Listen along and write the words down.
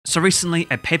So recently,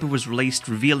 a paper was released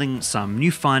revealing some new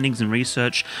findings and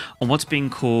research on what's being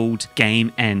called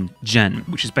Game Gen,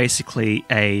 which is basically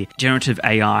a generative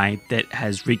AI that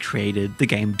has recreated the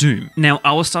game Doom. Now,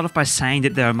 I will start off by saying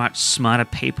that there are much smarter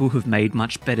people who've made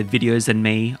much better videos than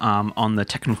me on the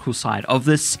technical side of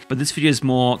this, but this video is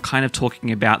more kind of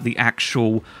talking about the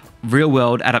actual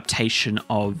real-world adaptation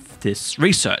of this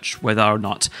research, whether or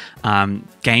not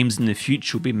games in the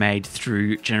future will be made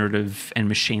through generative and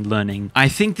machine learning. I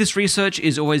think this research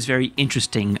is always very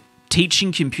interesting.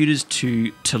 Teaching computers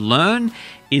to learn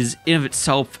is in of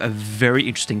itself a very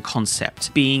interesting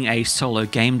concept. Being a solo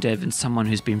game dev and someone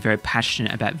who's been very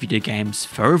passionate about video games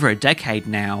for over a decade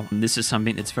now, this is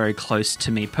something that's very close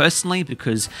to me personally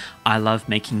because I love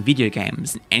making video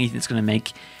games, and anything that's going to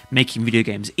make making video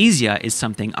games easier is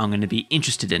something I'm going to be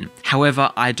interested in.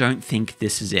 However, I don't think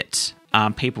this is it.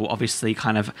 People obviously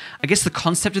I guess the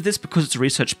concept of this, because it's a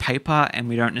research paper and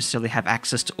we don't necessarily have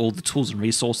access to all the tools and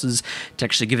resources to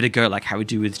actually give it a go like how we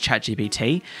do with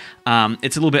ChatGPT,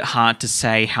 it's a little bit hard to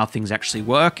say how things actually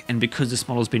work, and because this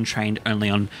model has been trained only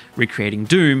on recreating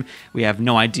Doom, we have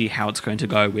no idea how it's going to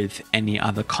go with any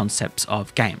other concepts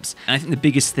of games. And I think the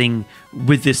biggest thing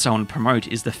with this I want to promote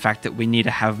is the fact that we need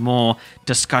to have more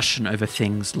discussion over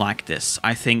things like this.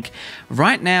 I think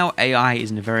right now AI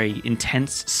is in a very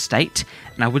intense state,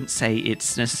 and I wouldn't say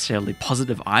it's necessarily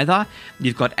positive either.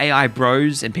 You've got AI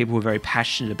bros and people who are very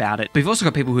passionate about it, but you've also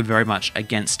got people who are very much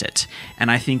against it.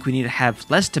 And I think we need to have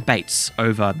less debates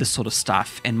over this sort of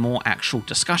stuff and more actual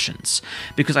discussions,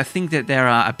 because I think that there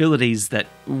are abilities that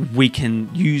we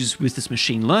can use with this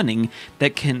machine learning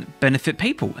that can benefit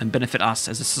people and benefit us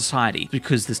as a society,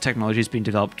 because this technology has been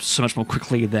developed so much more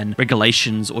quickly than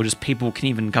regulations or just people can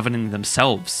even governing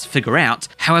themselves figure out.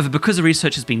 However, because the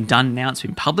research has been done now, it's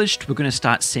been published, we're going to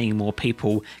start seeing more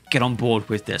people get on board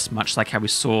with this, much like how we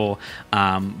saw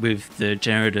with the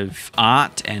generative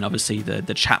art and obviously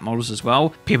the chat models as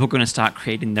well. People are going to start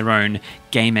creating their own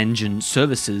game engine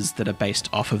services that are based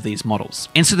off of these models.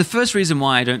 And so the first reason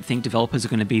why I don't think developers are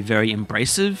going to be very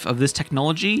embracive of this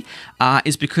technology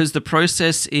is because the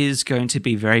process is going to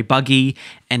be very buggy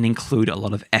and include a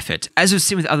lot of effort. As we've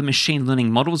seen with other machine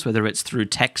learning models, whether it's through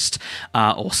text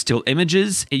or still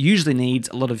images, it usually needs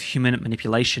a lot of human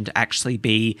manipulation to actually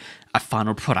be a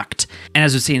final product. And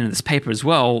as we've seen in this paper as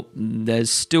well, there's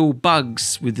still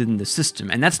bugs within the system.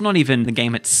 And that's not even the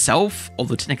game itself,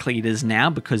 although technically it is now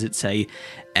because it's a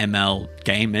ML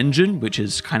game engine, which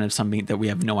is kind of something that we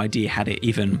have no idea how to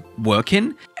even work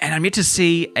in. And I'm yet to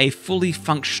see a fully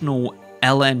functional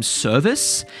LM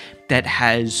service that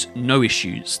has no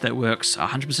issues, that works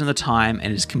 100% of the time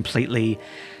and is completely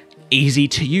easy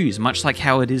to use, much like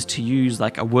how it is to use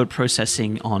like a word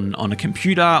processing on a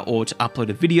computer or to upload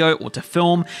a video or to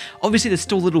film. Obviously, there's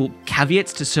still little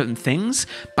caveats to certain things,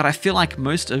 but I feel like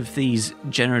most of these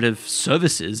generative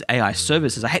services, AI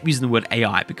services, I hate using the word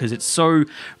AI because it's so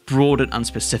broad and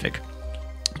unspecific,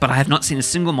 but I have not seen a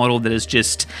single model that is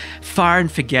just fire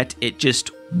and forget, it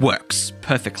just works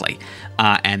perfectly.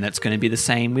 And that's going to be the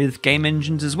same with game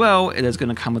engines as well. There's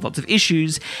going to come with lots of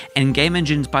issues, and game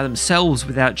engines by themselves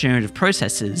without generative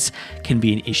processes can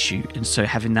be an issue. And so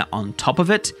having that on top of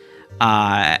it,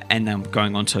 and then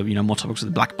going on to more topics with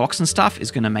the black box and stuff, is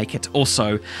going to make it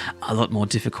also a lot more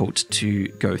difficult to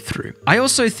go through. I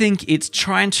also think it's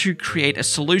trying to create a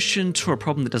solution to a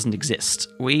problem that doesn't exist.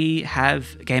 We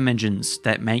have game engines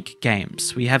that make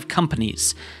games. We have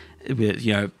companies with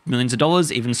millions of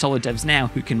dollars, even solo devs now,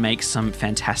 who can make some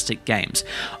fantastic games.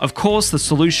 Of course, the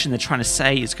solution they're trying to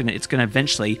say is it's going to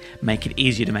eventually make it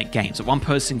easier to make games. That one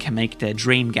person can make their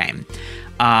dream game.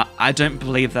 I don't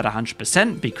believe that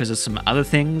 100% because of some other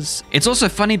things. It's also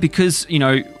funny because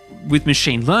with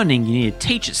machine learning, you need to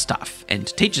teach it stuff, and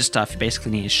to teach it stuff, you basically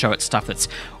need to show it stuff that's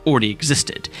already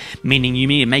existed. Meaning, you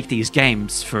need to make these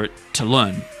games for it to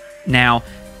learn. Now,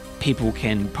 people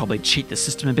can probably cheat the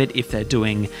system a bit if they're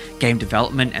doing game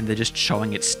development and they're just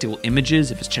showing it still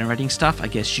images. If it's generating stuff, I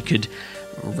guess you could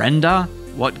render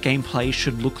what gameplay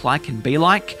should look like and be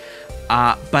like.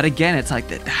 But again, it's like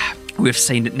that we've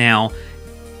seen it now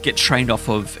get trained off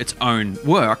of its own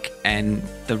work, and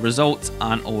the results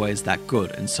aren't always that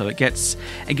good. And so it gets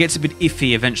a bit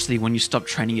iffy eventually when you stop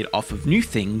training it off of new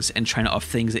things and train it off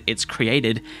things that it's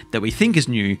created that we think is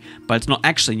new, but it's not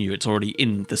actually new, it's already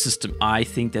in the system. I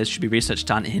think there should be research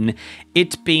done in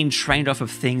it being trained off of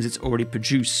things it's already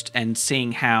produced and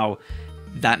seeing how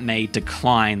that may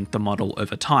decline the model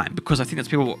over time, because I think that's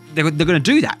they're going to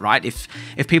do that, right? If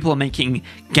people are making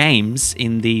games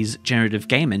in these generative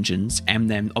game engines, and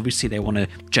then obviously they want to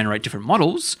generate different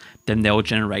models then they'll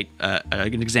generate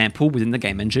an example within the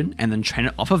game engine and then train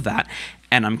it off of that.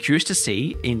 And I'm curious to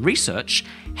see in research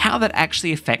how that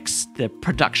actually affects the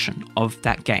production of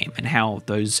that game and how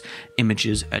those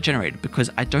images are generated, because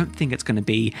I don't think it's going to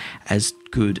be as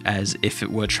good as if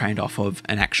it were trained off of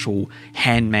an actual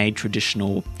handmade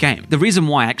traditional game. The reason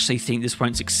why I actually think this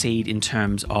won't succeed in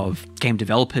terms of game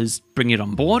developers bringing it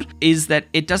on board is that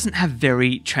it doesn't have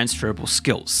very transferable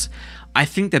skills. I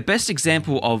think the best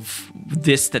example of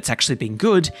this that's actually been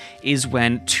good is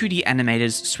when 2D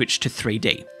animators switch to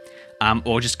 3D.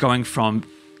 Or just going from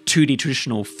 2D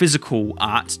traditional physical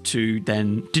art to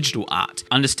then digital art.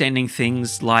 Understanding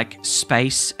things like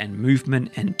space and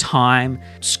movement and time,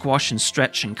 squash and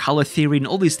stretch and color theory, and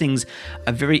all these things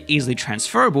are very easily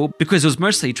transferable because it was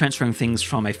mostly transferring things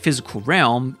from a physical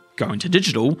realm going to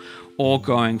digital, or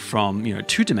going from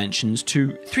 2 dimensions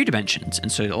to 3 dimensions.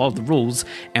 And so a lot of the rules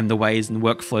and the ways and the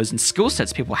workflows and skill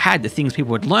sets people had, the things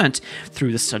people had learnt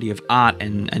through the study of art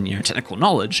and technical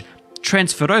knowledge,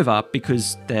 transferred over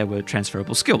because there were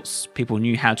transferable skills. People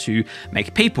knew how to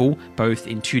make people both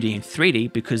in 2D and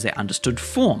 3D because they understood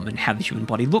form and how the human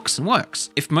body looks and works.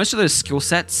 If most of those skill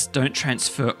sets don't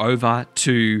transfer over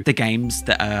to the games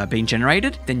that are being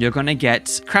generated, then you're going to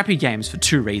get crappy games for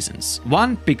 2 reasons.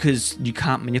 One, because you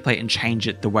can't manipulate and change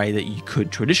it the way that you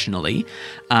could traditionally.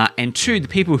 And 2, the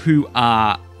people who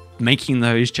are making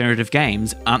those generative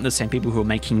games aren't the same people who are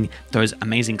making those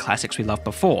amazing classics we loved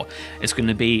before. It's going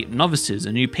to be novices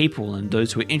and new people and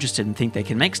those who are interested and think they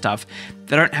can make stuff.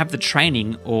 They don't have the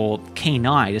training or keen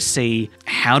eye to see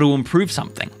how to improve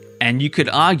something. And you could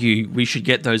argue we should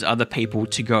get those other people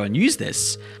to go and use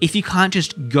this. If you can't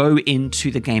just go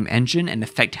into the game engine and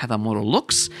affect how the model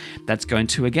looks, that's going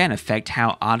to, again, affect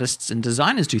how artists and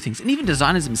designers do things. And even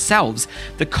designers themselves,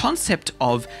 the concept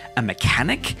of a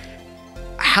mechanic,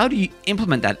 how do you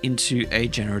implement that into a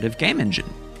generative game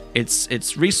engine?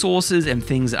 It's resources and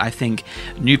things that I think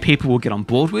new people will get on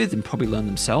board with and probably learn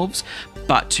themselves.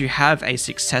 But to have a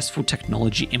successful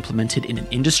technology implemented in an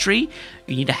industry,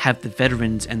 you need to have the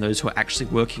veterans and those who are actually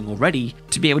working already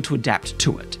to be able to adapt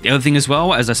to it. The other thing as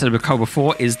well, as I said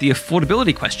before, is the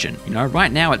affordability question.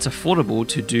 Right now it's affordable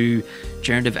to do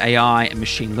generative AI and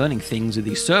machine learning things with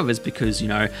these servers because,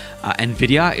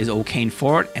 NVIDIA is all keen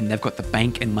for it and they've got the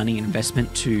bank and money and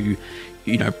investment to,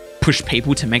 push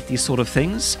people to make these sort of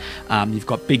things. You've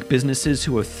got big businesses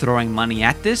who are throwing money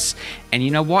at this. And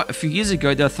you know what? A few years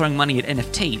ago, they were throwing money at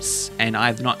NFTs. And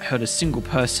I've not heard a single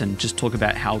person just talk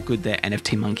about how good their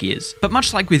NFT monkey is. But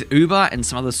much like with Uber and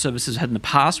some other services had in the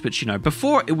past, which,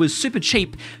 before it was super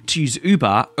cheap to use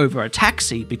Uber over a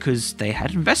taxi because they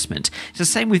had investment. It's the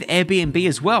same with Airbnb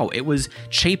as well. It was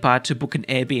cheaper to book an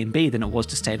Airbnb than it was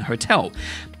to stay in a hotel.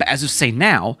 But as we've seen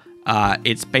now,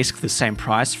 it's basically the same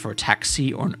price for a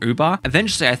taxi or an Uber.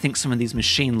 Eventually, I think some of these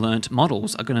machine-learned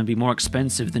models are going to be more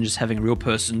expensive than just having a real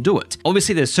person do it.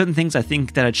 Obviously, there's certain things I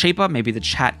think that are cheaper. Maybe the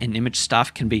chat and image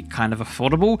stuff can be kind of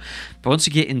affordable. But once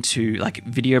you get into like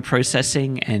video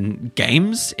processing and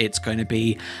games, it's going to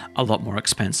be a lot more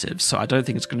expensive. So I don't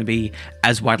think it's going to be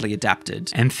as widely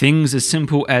adapted. And things as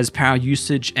simple as power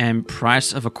usage and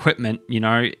price of equipment,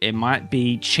 it might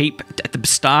be cheap at the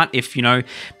start if,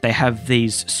 they have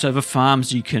these server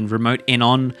farms you can remote in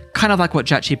on, kind of like what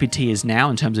ChatGPT is now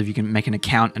in terms of you can make an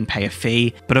account and pay a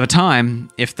fee. But over time,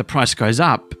 if the price goes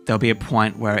up, there'll be a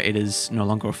point where it is no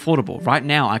longer affordable. Right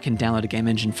now, I can download a game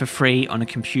engine for free on a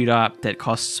computer that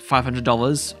costs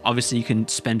 $500. Obviously, you can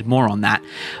spend more on that,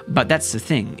 but that's the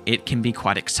thing. It can be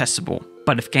quite accessible.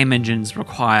 But if game engines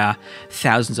require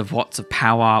thousands of watts of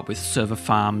power with server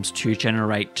farms to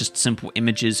generate just simple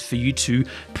images for you to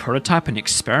prototype and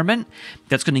experiment,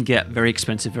 that's going to get very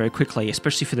expensive very quickly,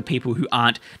 especially for the people who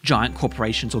aren't giant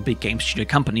corporations or big game studio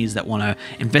companies that want to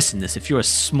invest in this. If you're a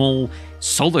small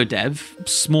solo dev,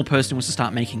 small person who wants to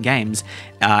start making games,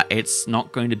 it's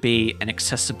not going to be an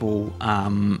accessible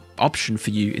option for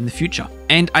you in the future.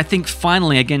 And I think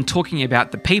finally, again, talking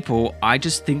about the people, I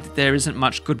just think that there isn't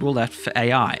much goodwill left for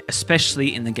AI,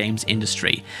 especially in the games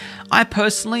industry. I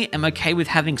personally am okay with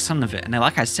having some of it, and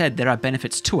like I said, there are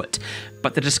benefits to it,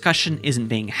 but the discussion isn't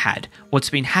being had. What's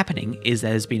been happening is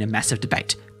there's been a massive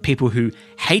debate. People who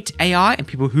hate AI and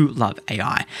people who love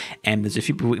AI. And there's a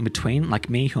few people in between, like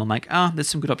me, who I'm like, there's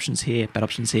some good options here, bad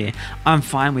options here. I'm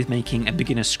fine with making a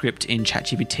beginner script in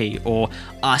ChatGPT or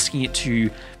asking it to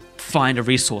find a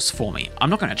resource for me. I'm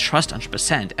not going to trust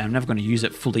 100%, and I'm never going to use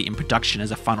it fully in production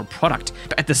as a final product.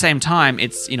 But at the same time,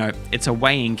 it's a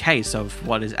weighing case of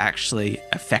what is actually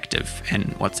effective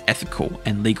and what's ethical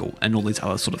and legal and all these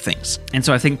other sort of things. And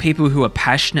so I think people who are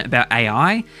passionate about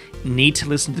AI, need to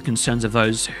listen to the concerns of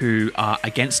those who are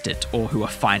against it or who are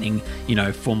fighting,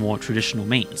 for more traditional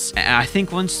means. And I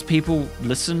think once people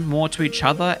listen more to each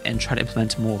other and try to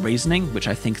implement more reasoning, which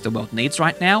I think the world needs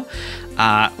right now,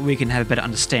 we can have a better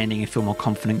understanding and feel more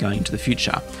confident going into the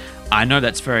future. I know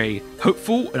that's very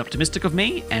hopeful and optimistic of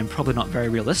me and probably not very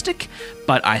realistic,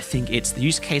 but I think it's the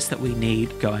use case that we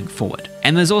need going forward.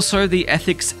 And there's also the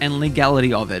ethics and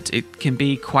legality of it. It can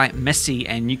be quite messy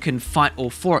and you can fight all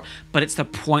for it, but it's the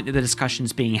point that the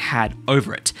discussion's being had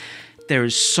over it. There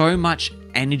is so much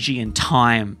energy and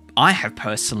time I have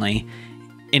personally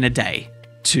in a day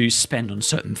to spend on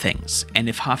certain things. And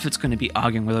if half of it's going to be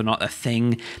arguing whether or not a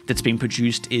thing that's being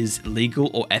produced is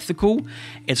legal or ethical,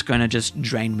 it's going to just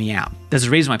drain me out. There's a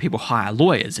reason why people hire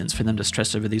lawyers, and it's for them to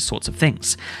stress over these sorts of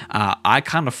things. I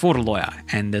can't afford a lawyer,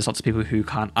 and there's lots of people who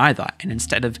can't either. And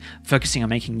instead of focusing on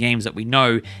making games that we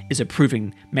know is a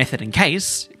proven method and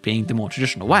case, being the more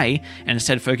traditional way, and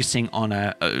instead focusing on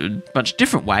a much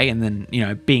different way, and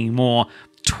then, being more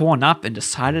torn up and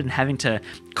decided and having to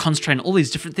concentrate on all these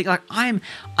different things. Like I'm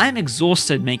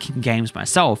exhausted making games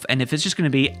myself, and if it's just going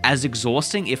to be as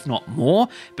exhausting, if not more,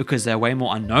 because there are way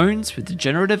more unknowns with the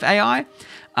generative AI,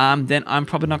 then I'm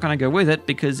probably not going to go with it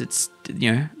because it's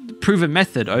the proven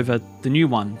method over the new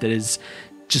one that is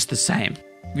just the same.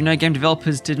 Game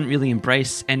developers didn't really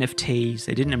embrace NFTs,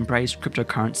 they didn't embrace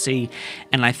cryptocurrency,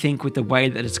 and I think with the way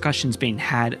that discussion's being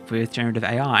had with generative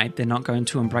AI, they're not going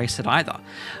to embrace it either.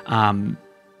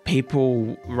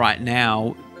 People right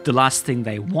now, the last thing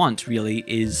they want really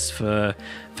is for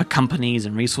companies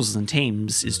and resources and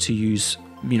teams is to use,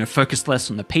 focus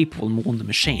less on the people and more on the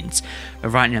machines. But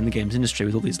right now in the games industry,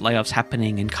 with all these layoffs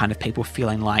happening and kind of people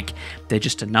feeling like they're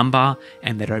just a number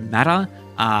and they don't matter,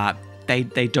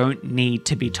 they don't need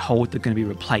to be told they're going to be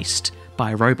replaced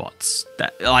by robots.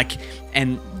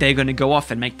 And they're going to go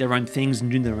off and make their own things and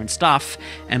do their own stuff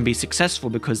and be successful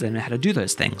because they know how to do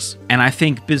those things. And I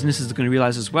think businesses are going to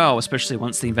realize as well, especially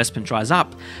once the investment dries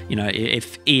up,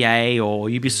 if EA or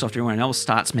Ubisoft or anyone else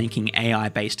starts making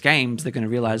AI-based games, they're going to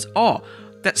realize, oh,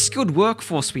 that skilled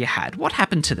workforce we had, what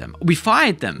happened to them? We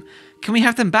fired them. Can we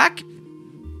have them back?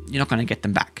 You're not going to get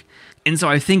them back. And so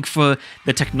I think for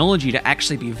the technology to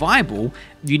actually be viable,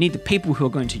 you need the people who are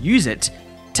going to use it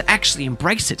to actually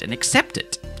embrace it and accept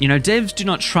it. Devs do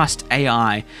not trust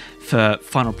AI for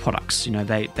final products.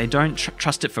 They don't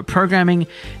trust it for programming,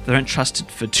 they don't trust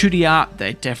it for 2D art,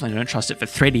 they definitely don't trust it for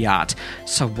 3D art.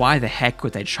 So why the heck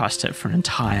would they trust it for an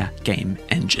entire game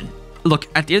engine?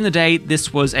 Look, at the end of the day,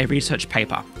 this was a research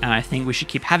paper, and I think we should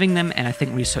keep having them, and I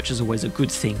think research is always a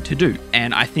good thing to do.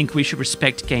 And I think we should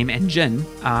respect game engine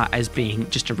as being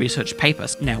just a research paper.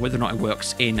 Now, whether or not it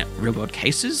works in real-world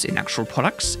cases, in actual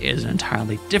products, is an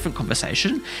entirely different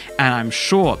conversation, and I'm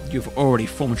sure you've already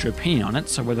formed your opinion on it,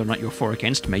 so whether or not you're for or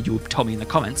against me, you'll tell me in the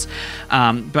comments.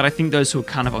 But I think those who are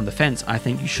kind of on the fence, I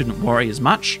think you shouldn't worry as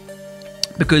much,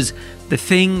 because the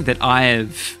thing that I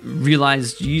have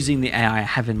realized using the AI I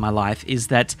have in my life is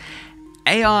that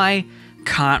AI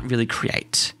can't really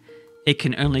create. It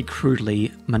can only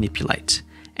crudely manipulate.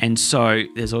 And so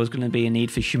there's always going to be a need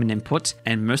for human input.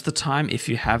 And most of the time, if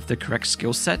you have the correct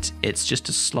skill set, it's just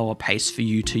a slower pace for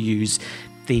you to use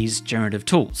these generative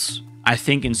tools. I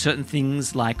think in certain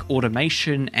things like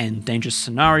automation and dangerous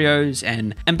scenarios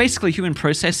and basically human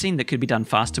processing that could be done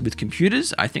faster with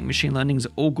computers, I think machine learning is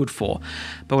all good for.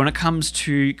 But when it comes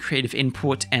to creative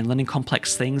input and learning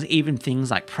complex things, even things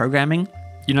like programming,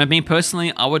 me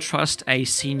personally, I would trust a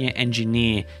senior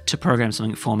engineer to program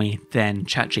something for me than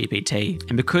ChatGPT.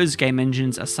 And because game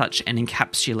engines are such an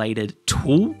encapsulated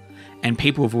tool, and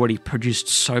people have already produced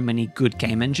so many good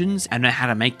game engines and know how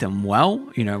to make them well,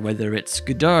 whether it's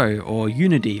Godot or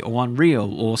Unity or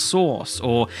Unreal or Source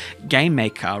or Game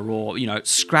Maker or,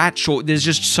 Scratch, or there's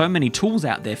just so many tools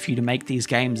out there for you to make these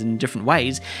games in different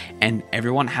ways, and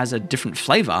everyone has a different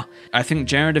flavor. I think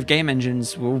generative game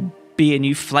engines will be a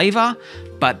new flavor,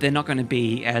 but they're not going to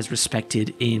be as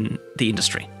respected in the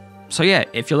industry. So yeah,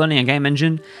 if you're learning a game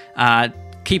engine,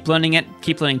 keep learning it,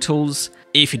 keep learning tools.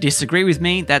 If you disagree with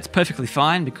me, that's perfectly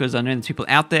fine, because I know there's people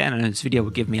out there, and I know this video will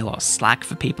give me a lot of slack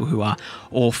for people who are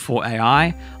all for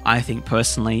AI. I think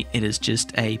personally it is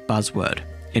just a buzzword.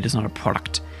 It is not a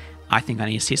product. I think I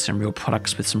need to see some real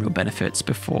products with some real benefits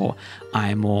before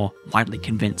I am more widely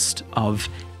convinced of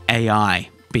AI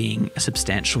being a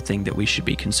substantial thing that we should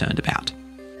be concerned about.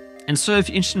 And so if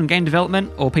you're interested in game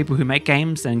development or people who make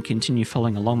games, then continue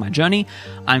following along my journey.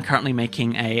 I'm currently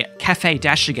making a Cafe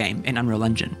Dasher game in Unreal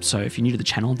Engine. So if you're new to the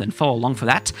channel, then follow along for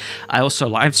that. I also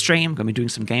live stream, going to be doing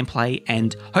some gameplay,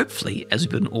 and hopefully, as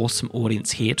we've got an awesome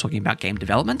audience here talking about game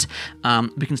development,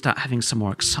 we can start having some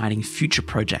more exciting future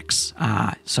projects.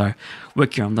 So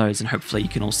working on those, and hopefully you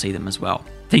can all see them as well.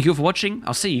 Thank you all for watching.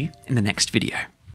 I'll see you in the next video.